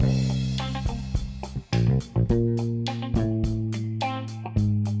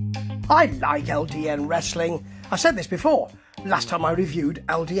I like LDN Wrestling. I said this before, last time I reviewed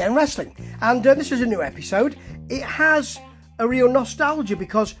LDN Wrestling. And this is a new episode. It has a real nostalgia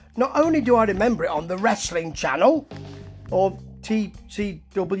because not only do I remember it on the Wrestling Channel, or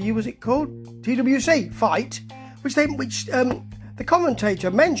TCW was it called? TWC Fight, which the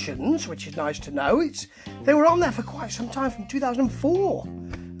commentator mentions, which is nice to know. They were on there for quite some time, from 2004.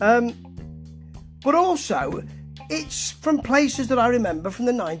 But also, it's from places that I remember from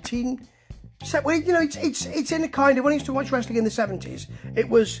the 19... Well, you know, it's in a kind of... When I used to watch wrestling in the 70s, it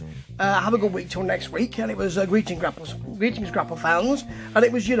was have a good week till next week, and it was greetings Grapple fans, and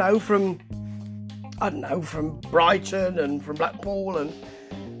it was, you know, from... I don't know, from Brighton and from Blackpool, and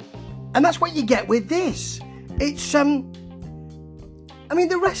that's what you get with this. It's... I mean,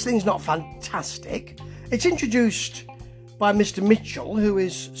 the wrestling's not fantastic. It's introduced by Mr. Mitchell, who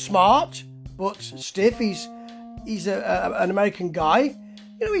is smart but stiff. He's an American guy.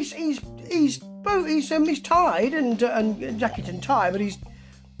 You know, he's tied and jacket and tie, but he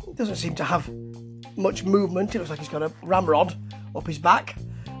doesn't seem to have much movement. It looks like he's got a ramrod up his back.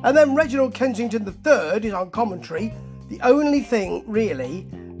 And then Reginald Kensington III is on commentary. The only thing really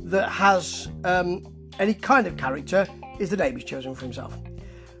that has any kind of character is the name he's chosen for himself.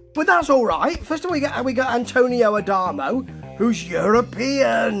 But that's all right. First of all, we got Antonio Adamo, who's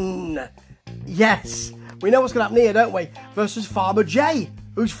European. Yes, we know what's going to happen here, don't we? Versus Farmer Jay,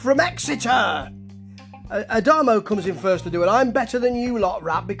 who's from Exeter. Adamo comes in first to do an "I'm better than you lot"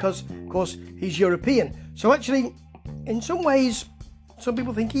 rap because, of course, he's European. So actually, in some ways, some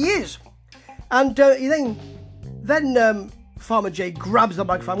people think he is. And then Farmer Jay grabs the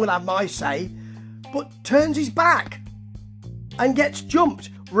microphone, "I'm going to have my say," but turns his back and gets jumped,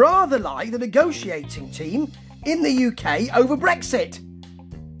 rather like the negotiating team in the UK over Brexit.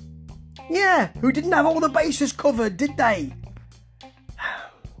 Yeah, who didn't have all the bases covered, did they?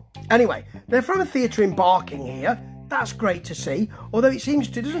 Anyway, they're from a theatre in Barking here. That's great to see. Although it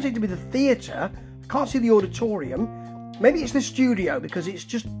doesn't seem to be the theatre. I can't see the auditorium. Maybe it's the studio because it's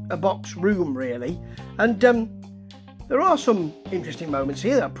just a box room, really. And there are some interesting moments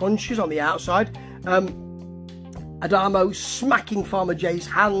here. There are punches on the outside. Adamo smacking Farmer Jay's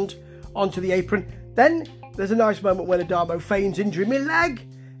hand onto the apron. Then there's a nice moment when Adamo feigns injury. "My leg,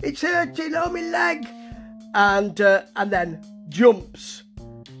 it's hurting, oh my leg," and then jumps.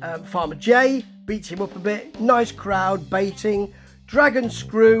 Farmer Jay beats him up a bit. Nice crowd baiting. Dragon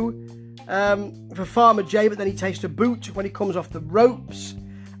screw for Farmer Jay, but then he takes a boot when he comes off the ropes.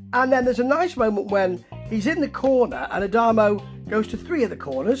 And then there's a nice moment when he's in the corner and Adamo goes to 3 of the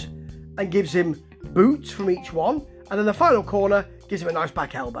corners and gives him boots from each one. And then the final corner gives him a nice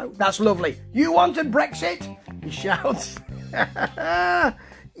back elbow. That's lovely. "You wanted Brexit?" he shouts.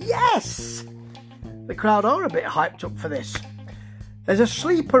 Yes! The crowd are a bit hyped up for this. There's a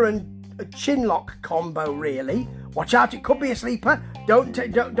sleeper and a chinlock combo, really. Watch out, it could be a sleeper.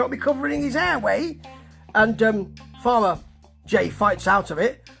 Don't be covering his airway. And Farmer Jay fights out of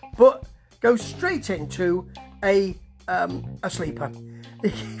it, but goes straight into a sleeper. He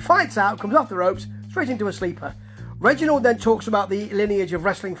fights out, comes off the ropes, straight into a sleeper. Reginald then talks about the lineage of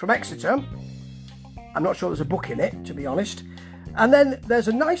wrestling from Exeter. I'm not sure there's a book in it, to be honest. And then there's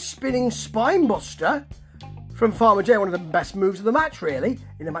a nice spinning spine buster from Farmer Jay, one of the best moves of the match, really,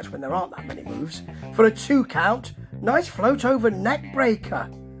 in a match when there aren't that many moves, for a 2 count. Nice float over neck breaker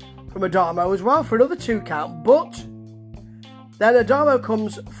from Adamo as well for another 2 count. But then Adamo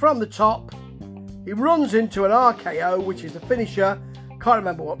comes from the top. He runs into an RKO, which is the finisher. Can't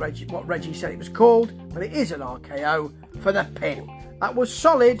remember what Reggie said it was called, but it is an RKO for the pin. That was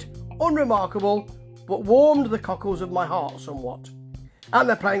solid, unremarkable, but warmed the cockles of my heart somewhat. And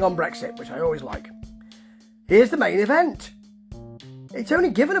they're playing on Brexit, which I always like. Here's the main event. It's only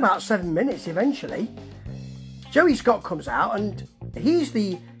given about 7 minutes eventually. Joey Scott comes out and he's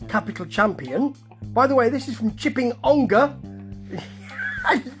the Capital Champion. By the way, this is from Chipping Ongar.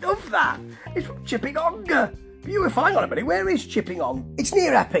 I love that. It's from Chipping Ongar. Beautiful. Hang on a minute. Where is Chipping On? It's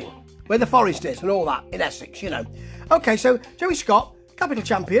near Epping, where the forest is and all that, in Essex, you know. Okay, so Joey Scott, Capital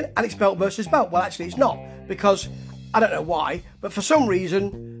Champion, and it's belt versus belt. Well, actually, it's not, because I don't know why, but for some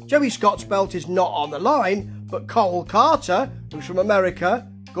reason, Joey Scott's belt is not on the line, but Cole Carter, who's from America,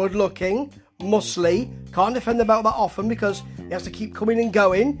 good-looking, muscly, can't defend the belt that often because he has to keep coming and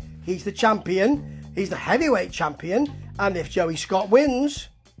going. He's the champion. He's the heavyweight champion. And if Joey Scott wins,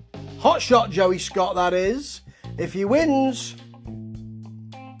 hotshot Joey Scott, that is, if he wins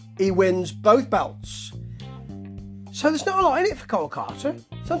both belts. So there's not a lot in it for Cole Carter.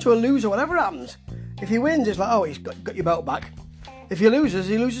 It's not to a loser, whatever happens. If he wins, it's like, oh, he's got your belt back. If he loses,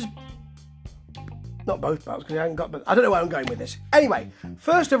 Not both belts, because I haven't got... But I don't know where I'm going with this. Anyway,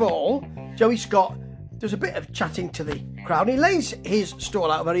 first of all, Joey Scott does a bit of chatting to the crowd. He lays his stall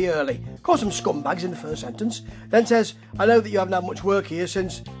out very early. Calls them scumbags in the first sentence. Then says, I know that you haven't had much work here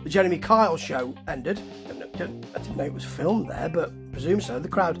since the Jeremy Kyle show ended. I didn't know it was filmed there, but I presume so. The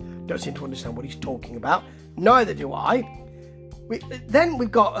crowd don't seem to understand what he's talking about. Neither do I. Then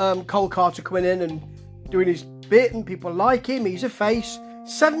we've got Cole Carter coming in and doing his bit, and people like him. He's a face.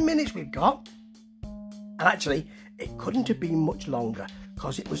 7 minutes we've got. And actually, it couldn't have been much longer,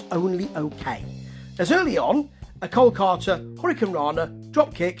 because it was only okay. There's early on a Cole Carter, Hurricane Rana,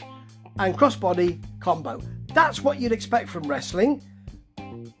 drop kick, and crossbody combo. That's what you'd expect from wrestling.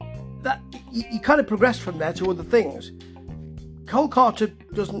 That you kind of progress from there to other things. Cole Carter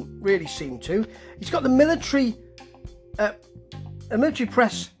doesn't really seem to. He's got the military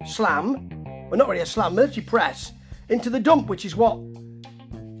press slam. Well, not really a slam, military press into the dump, which is what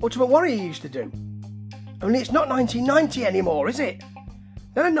Ultimate Warrior used to do. Only it's not 1990 anymore, is it?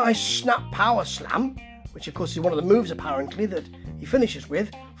 Then a nice snap power slam, which of course is one of the moves apparently that he finishes with.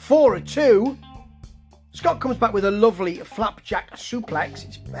 4 or 2. Scott comes back with a lovely flapjack suplex.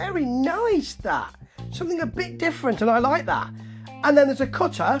 It's very nice, that. Something a bit different, and I like that. And then there's a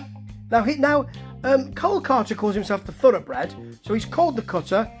cutter. Now, Cole Carter calls himself the Thoroughbred, so he's called the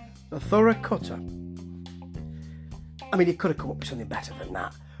cutter the Thorough Cutter. I mean, he could have come up with something better than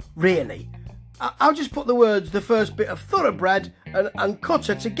that, really. I'll just put the words, the first bit of Thoroughbred and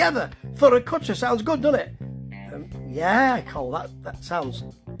Cutter together. Thorough Cutter sounds good, doesn't it? Yeah, Cole, that sounds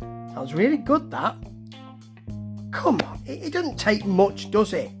really good, that. Come on, it doesn't take much,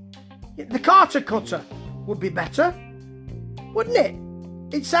 does it? The Carter Cutter would be better, wouldn't it?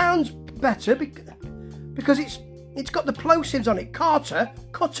 It sounds better because it's got the plosives on it. Carter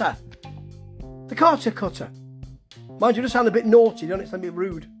Cutter. The Carter Cutter. Mind you, it does sound a bit naughty, doesn't it? It's a bit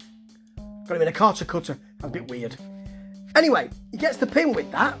rude. Got him in a Carter Cutter. That's a bit weird. Anyway, he gets the pin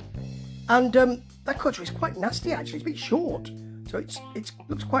with that, and that cutter is quite nasty actually. It's a bit short, so it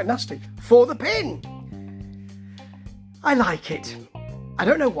looks quite nasty for the pin. I like it. I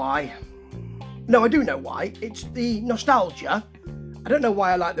don't know why. No, I do know why. It's the nostalgia. I don't know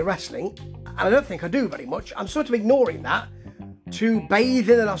why I like the wrestling, and I don't think I do very much. I'm sort of ignoring that to bathe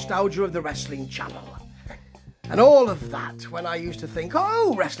in the nostalgia of the wrestling channel. And all of that when I used to think,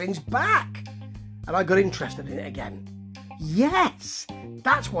 oh, wrestling's back. And I got interested in it again. Yes,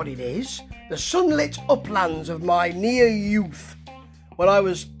 that's what it is. The sunlit uplands of my near youth when I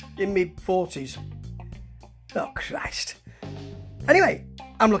was in my 40s. Oh, Christ. Anyway,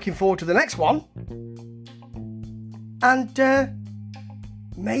 I'm looking forward to the next one. And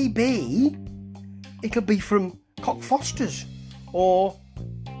maybe it'll be from Cock Foster's or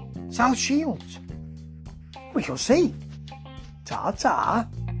Sal Shields. We shall see. Ta-ta.